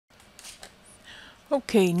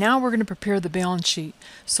Okay, now we're going to prepare the balance sheet.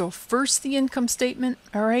 So first the income statement,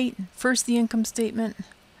 all right? First the income statement,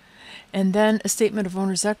 and then a statement of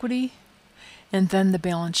owner's equity, and then the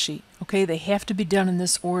balance sheet. Okay, they have to be done in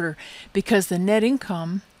this order because the net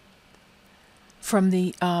income from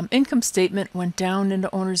the income statement went down into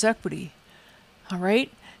owner's equity. All right,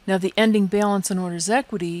 now the ending balance in owner's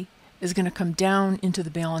equity is going to come down into the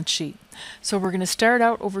balance sheet. So we're going to start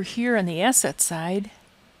out over here on the asset side.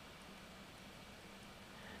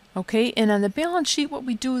 Okay, and on the balance sheet what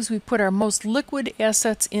we do is we put our most liquid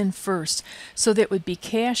assets in first. So that would be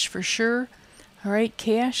cash for sure. All right,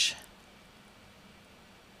 cash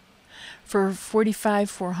for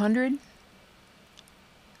 $45,400.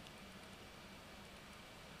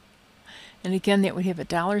 And again, that would have a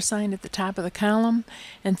dollar sign at the top of the column.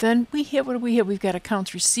 And then we have, what do we have? We've got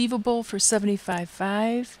accounts receivable for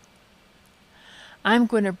 $75,500. I'm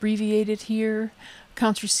going to abbreviate it here.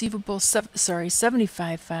 Accounts receivable,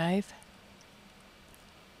 $75,500.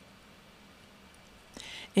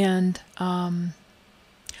 And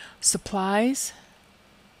supplies.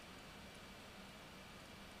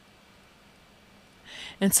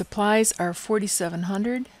 And supplies are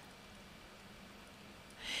 $4,700.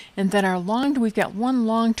 And then we've got one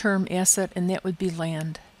long-term asset, and that would be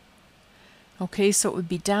land. Okay, so it would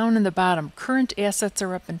be down in the bottom. Current assets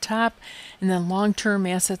are up in top, and then long-term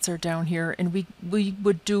assets are down here. And we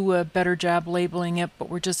would do a better job labeling it, but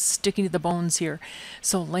we're just sticking to the bones here.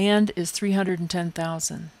 So land is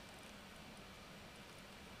 $310,000.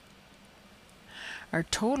 Our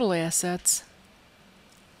total assets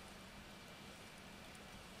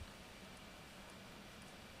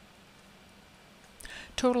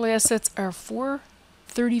are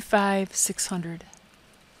 $435,600.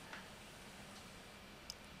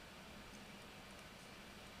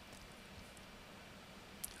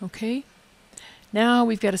 Okay, now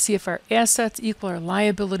we've got to see if our assets equal our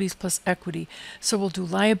liabilities plus equity. So we'll do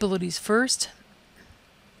liabilities first.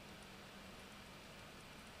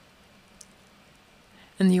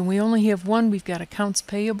 And then we only have one. We've got accounts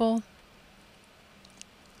payable.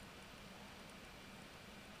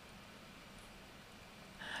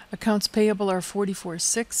 Accounts payable are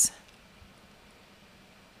 $44,600.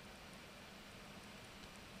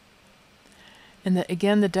 And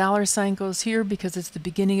again, the dollar sign goes here because it's the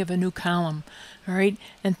beginning of a new column. All right,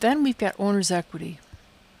 and then we've got owner's equity.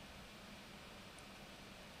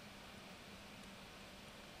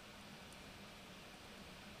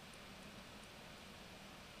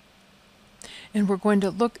 And we're going to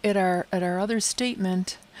look at our other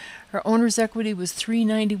statement. Our owner's equity was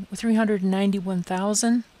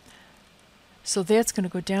 $391,000. So that's going to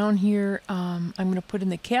go down here. I'm going to put in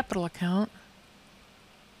the capital account.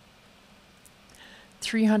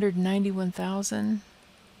 $391,000,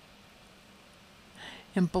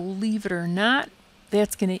 and believe it or not,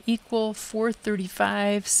 that's going to equal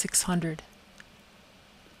 $435,600.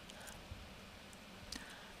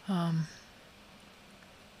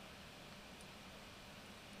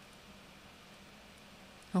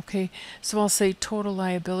 Okay, so I'll say total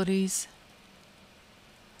liabilities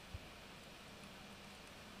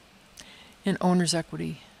and owner's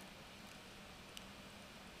equity.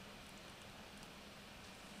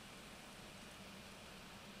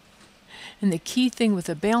 And the key thing with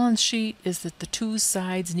a balance sheet is that the two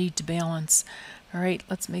sides need to balance. All right,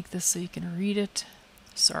 let's make this so you can read it.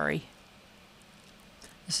 Sorry.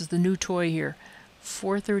 This is the new toy here.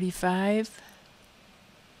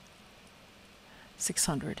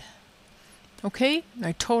 $435,600. Okay,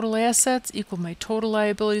 my total assets equal my total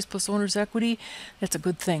liabilities plus owner's equity. That's a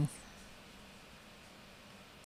good thing.